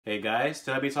Hey guys,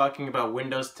 today I'll be talking about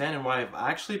Windows 10 and why I've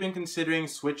actually been considering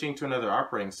switching to another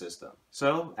operating system.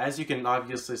 So, as you can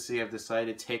obviously see, I've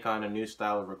decided to take on a new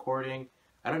style of recording.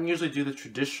 I don't usually do the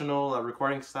traditional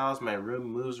recording styles. My room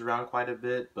moves around quite a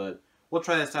bit, but we'll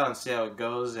try this out and see how it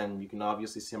goes. And you can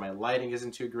obviously see my lighting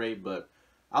isn't too great, but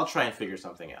I'll try and figure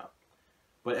something out.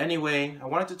 But anyway, I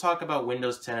wanted to talk about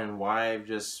Windows 10 and why I've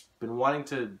just been wanting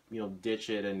to, ditch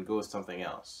it and go with something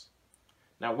else.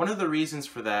 Now, one of the reasons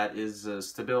for that is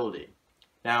stability.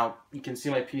 Now, you can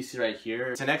see my PC right here.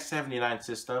 It's an X79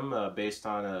 system based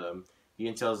on the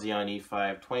Intel Xeon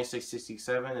E5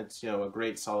 2667. It's a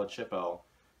great solid chip. I'll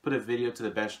put a video to the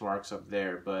benchmarks up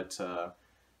there, but the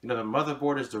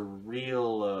motherboard is the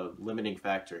real limiting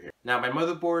factor here. Now, my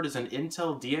motherboard is an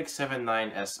Intel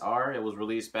DX79SR. It was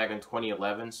released back in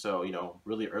 2011, so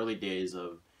really early days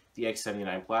of the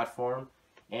X79 platform.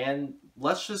 And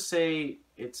let's just say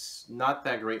it's not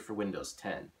that great for Windows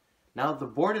 10. Now the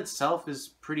board itself is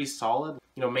pretty solid,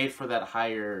 made for that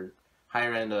higher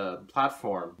end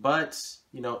platform. But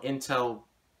Intel,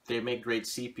 they make great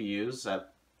CPUs.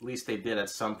 At least they did at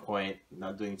some point.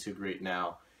 Not doing too great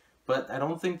now. But I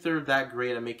don't think they're that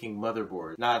great at making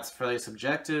motherboards. Now it's fairly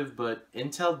subjective, but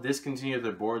Intel discontinued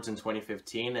their boards in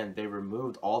 2015 and they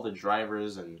removed all the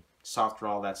drivers and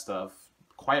software, all that stuff,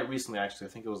 quite recently actually. I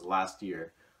think it was last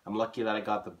year. I'm lucky that I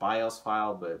got the BIOS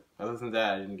file, but other than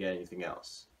that, I didn't get anything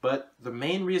else. But the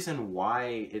main reason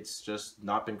why it's just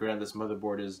not been great on this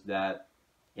motherboard is that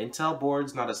Intel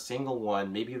boards, not a single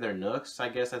one, maybe they're NUCs, I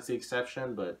guess that's the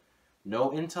exception, but no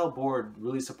Intel board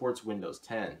really supports Windows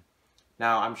 10.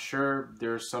 Now, I'm sure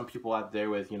there's some people out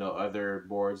there with, other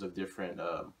boards of different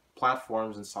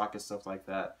platforms and sockets, stuff like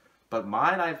that. But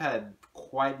mine I've had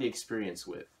quite the experience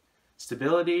with.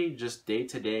 Stability, just day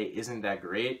to day, isn't that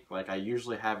great. Like, I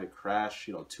usually have it crash,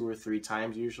 2 or 3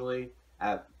 times usually,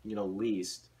 at,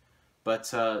 least.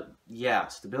 But, yeah,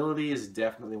 stability is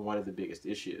definitely one of the biggest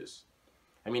issues.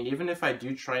 I mean, even if I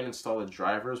do try and install the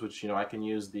drivers, which, I can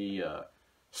use the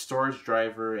storage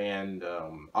driver and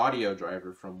audio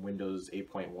driver from Windows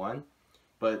 8.1,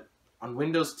 but on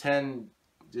Windows 10,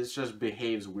 this just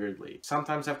behaves weirdly.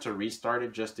 Sometimes I have to restart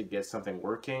it just to get something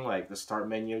working, like the start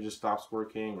menu just stops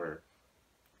working, or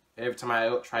every time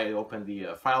I try to open the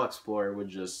file explorer, it would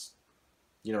just,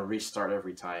 restart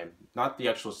every time. Not the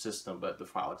actual system, but the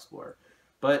file explorer.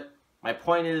 But my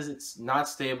point is, it's not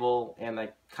stable, and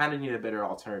I kind of need a better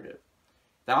alternative.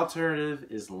 The alternative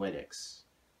is Linux.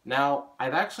 Now,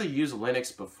 I've actually used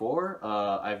Linux before.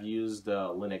 I've used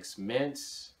Linux Mint,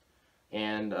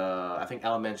 and I think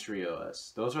Elementary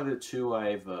OS. Those are the two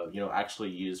I've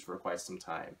actually used for quite some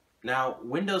time. Now,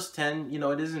 Windows 10,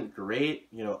 it isn't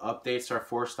great. Updates are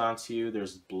forced onto you.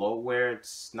 There's bloatware.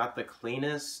 It's not the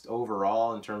cleanest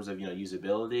overall in terms of,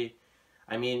 usability.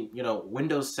 I mean,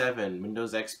 Windows 7,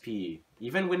 Windows XP,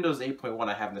 even Windows 8.1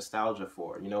 I have nostalgia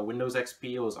for. Windows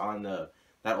XP was on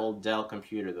that old Dell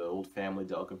computer, the old family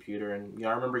Dell computer, and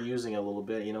I remember using it a little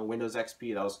bit. Windows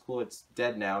XP, that was cool. It's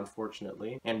dead now,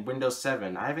 unfortunately. And Windows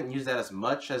 7, I haven't used that as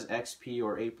much as XP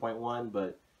or 8.1,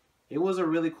 but it was a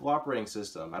really cool operating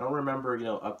system. I don't remember,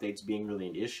 updates being really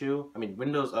an issue. I mean,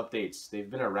 Windows updates, they've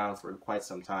been around for quite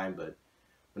some time, but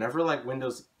whenever like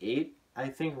Windows 8, I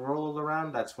think, rolled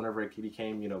around, that's whenever it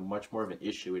became, much more of an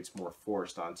issue. It's more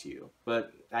forced onto you.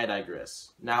 But I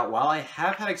digress. Now, while I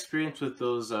have had experience with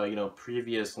those,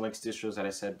 previous Linux distros that I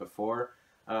said before,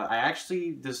 I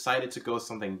actually decided to go with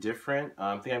something different.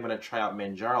 I think I'm going to try out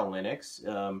Manjaro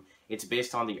Linux. It's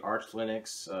based on the Arch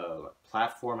Linux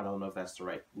platform. I don't know if that's the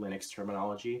right Linux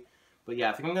terminology. But yeah,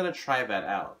 I think I'm going to try that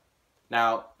out.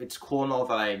 Now, it's cool and all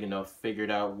that I,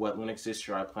 figured out what Linux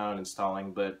distro I plan on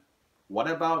installing, but what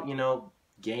about,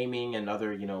 gaming and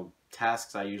other,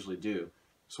 tasks I usually do?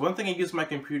 So one thing I use my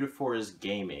computer for is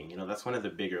gaming. That's one of the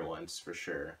bigger ones for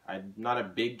sure. I'm not a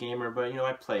big gamer, but,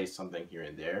 I play something here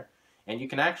and there. And you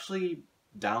can actually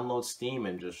download Steam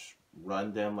and just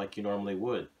run them like you normally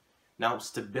would. Now,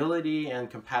 stability and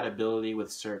compatibility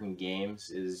with certain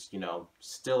games is,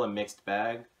 still a mixed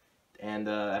bag. And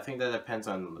I think that depends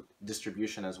on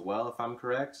distribution as well, if I'm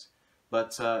correct.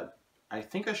 But I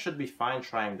think I should be fine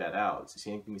trying that out,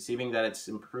 seeing that it's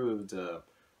improved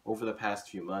over the past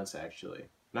few months, actually.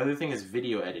 Another thing is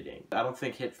video editing. I don't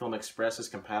think HitFilm Express is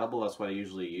compatible, that's what I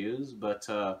usually use, but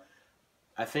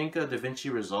I think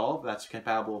DaVinci Resolve, that's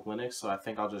compatible with Linux, so I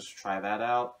think I'll just try that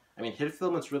out. I mean,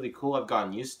 HitFilm is really cool, I've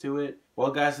gotten used to it.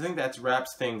 Well guys, I think that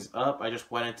wraps things up. I just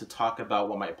wanted to talk about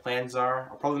what my plans are.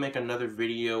 I'll probably make another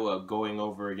video going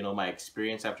over, my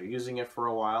experience after using it for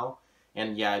a while.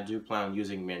 And yeah, I do plan on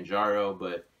using Manjaro,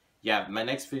 but yeah, my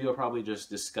next video will probably just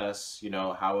discuss,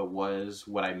 how it was,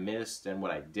 what I missed and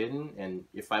what I didn't, and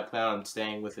if I plan on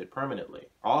staying with it permanently.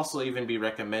 I'll also even be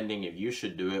recommending if you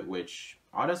should do it, which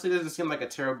honestly doesn't seem like a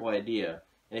terrible idea.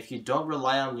 And if you don't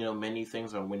rely on, many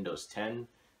things on Windows 10,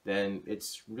 then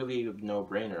it's really a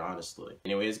no-brainer, honestly.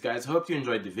 Anyways, guys, hope you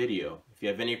enjoyed the video. If you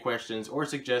have any questions or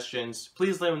suggestions,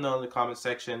 please let them know in the comment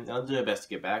section, and I'll do my best to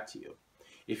get back to you.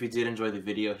 If you did enjoy the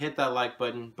video, hit that like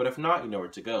button, but if not, you know where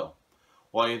to go.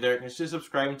 While you're there, consider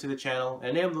subscribing to the channel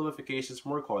and enable notifications for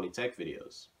more quality tech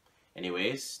videos.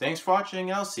 Anyways, thanks for watching,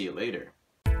 and I'll see you later.